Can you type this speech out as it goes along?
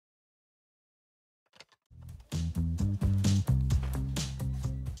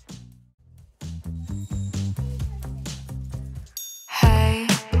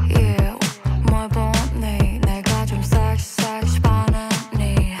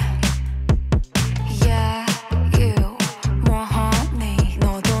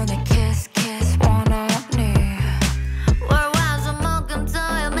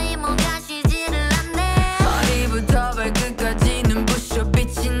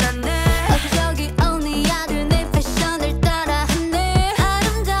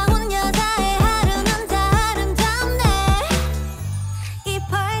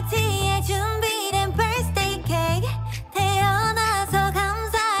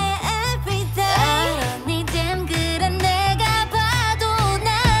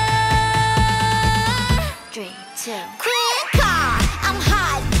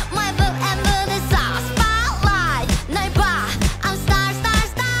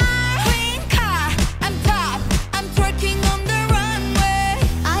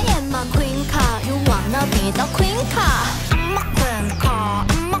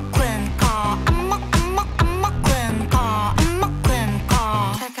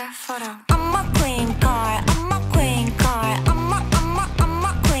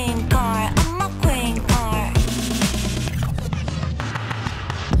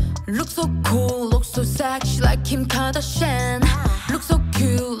Kardashian. Look so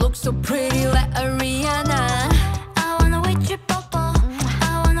cute, look so pretty like Ariana. I wanna wait you 뽀뽀,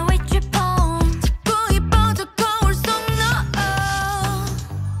 I wanna wait you 봄. 자꾸 이뻐져 거울 속 너.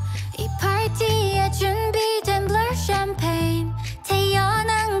 이 파티에 준비된 blur champagne.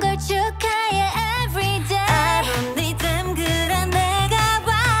 태어난 걸 축하해 everyday. I don't need them 그래 내가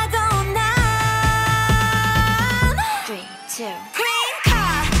봐도 난 3, 2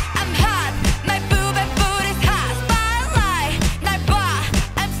 Queencard, I'm hot. My boob and foot is hot. Spotlight, 날 봐.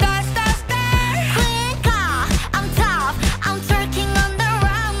 I'm star, star, star. Queencard, I'm top. I'm twerking on the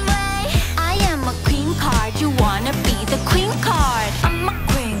runway. I am a Queencard. You wanna be the Queencard? I'm a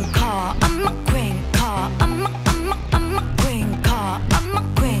Queencard. I'm a Queencard. I'm a Queencard. I'm a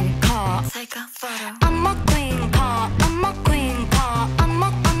Queencard. Take a photo. I'm a Queencard. I'm a Queencard. I'm a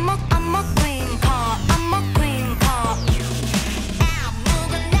Queencard. I'm a Queencard.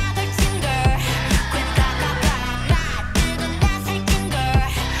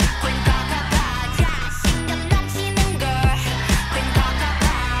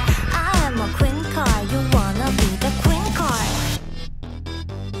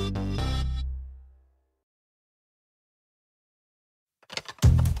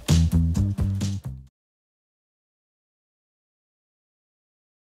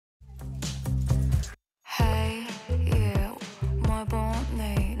 Hey you, 뭘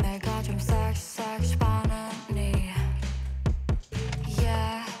보니? 내가 좀 섹시 반했니?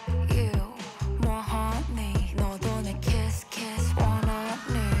 Yeah you, 뭐 하니? 너도 내 kiss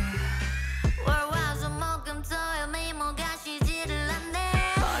원하니? 월화수목금토일 미모가 쉬지를 않네.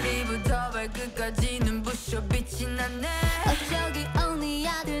 머리부터 발끝까지는 부셔 빛이 나네. 어쩌기 언니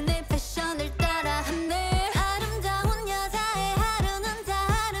아들 내 패션을 따라하네. 아름다운 여자의 하루는 다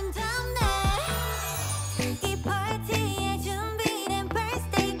아름답네. 이 파티에 준비된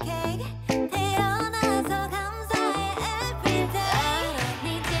birthday cake. 태어나서 감사해 everyday. 네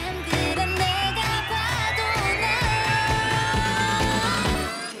잼 그래 내가 봐도 난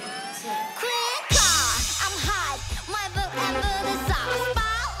Queencard, I'm hot. My book and boot is off.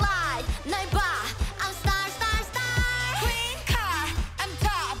 Spotlight, 날 봐. I'm star, star, star. Queencard, I'm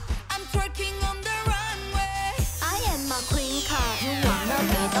top. I'm twerking on the runway. I am a Queencard. You wanna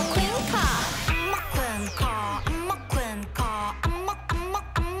be the Queencard? I'm a Queencard. I'm a Queencard. I'm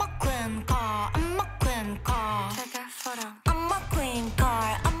a Queencard. I'm a Queencard. Take a photo. I'm a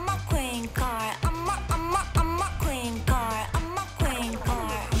Queencard. I'm a Queencard. I'm a Queencard. I'm a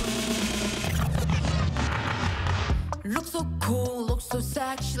Queencard. Look so cool, look so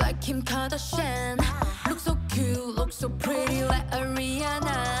sexy like Kim Kardashian. Look so cute, look so pretty like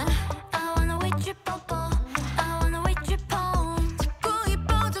Ariana. I wanna wait you 뽀뽀, I wanna wait you 봄. 자꾸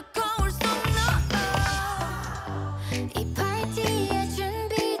이뻐져 거울 속 너. 이 파티에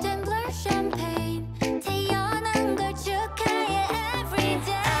준비된 blur champagne. 태어난 걸 축하해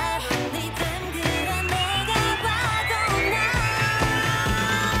everyday. I don't need them 그래 내가 봐도 난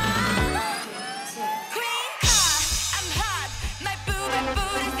Queencard, I'm hot. My boob and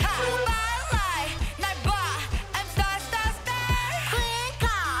foot is hot. Spotlight, 날 봐. I'm star, star, star.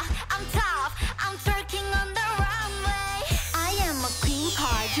 Queencard, I'm top. I'm twerking on the runway. I am a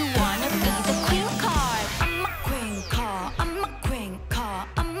Queencard. You wanna be the Queencard? I'm a Queencard. I'm a Queencard.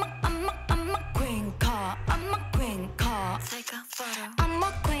 I'm a Queencard. I'm a Queencard. Take a photo. I'm a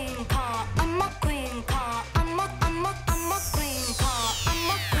Queencard. I'm a Queencard. I'm a Queencard. I'm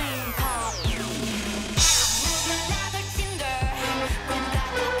a Queencard. Another Tinder.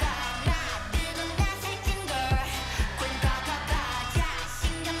 Queencard, 뜨거운 내 새낀 girl. Queencard,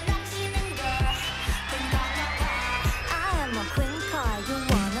 자신감 넘치는 girl. Queencard, I am a Queencard. You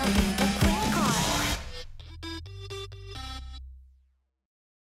wanna be the Queencard?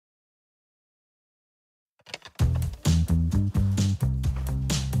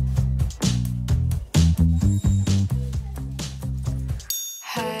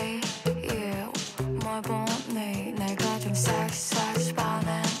 Hey you, 뭘 보니? 내가 좀 섹시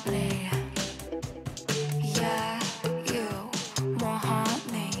반했니? Yeah you, 뭐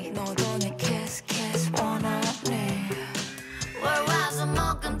하니? 너도 내 kiss 원하니?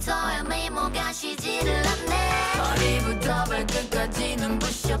 월화수목금토일 미모가 쉬지를 않네. 머리부터 발끝까지는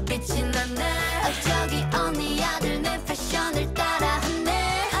부셔 빛이 나네. 어쩌기 언니 아들 내 패션을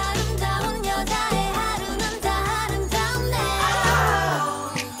따라하네. 아름다운 여자의 하루는 다 아름답네.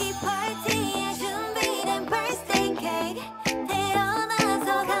 이 파티에 준비된 birthday cake. 태어나서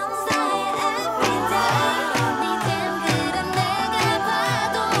감사해 everyday. 네 잼 그래 내가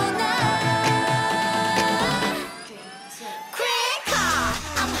봐도 난 Queencard,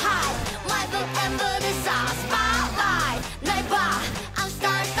 I'm hot. My book and boot is off. Spotlight, 날 봐. I'm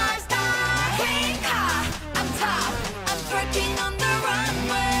star, star, star. Queencard.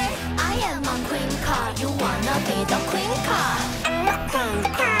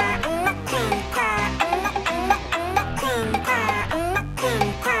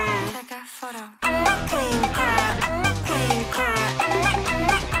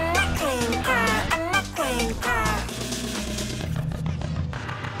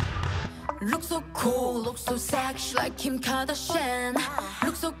 so sexy like Kim Kardashian.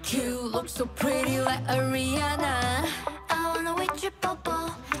 Look so cute, look so pretty like Ariana. I wanna with you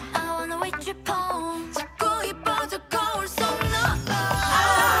bubble, I wanna with you palm. 자꾸 이뻐져 거울 속 너.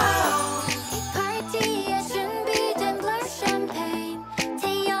 이 파티에 준비된 blur champagne.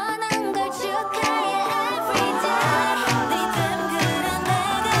 태어난 걸 축하해 every day. 리듬 그려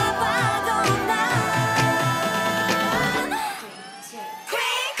내가 봐도 난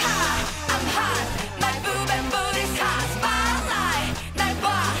Queen card, I'm hot. My boob and booty's hot. Spotlight, 날 봐.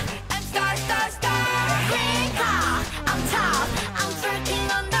 I'm star, star, star. Queen card, I'm top. I'm twerking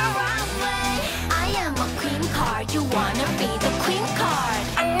on the runway. I am a queen card. You wanna be the queen card?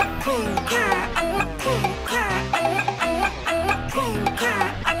 I'm a queen card. I'm a queen card. I'm a queen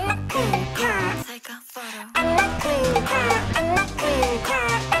card. I'm a queen card. Take a photo. I'm a queen card. I'm a queen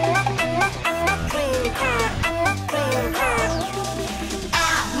card. I'm a queen card. I'm a queen card.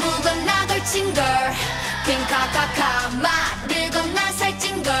 아무거나 걸친 걸 퀸카카카 말을 건나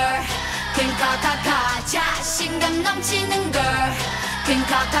살찐 걸 퀸카카카 자신감 넘치는 걸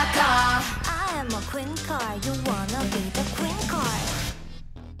퀸카카카 I am a queen card. You wanna be the queen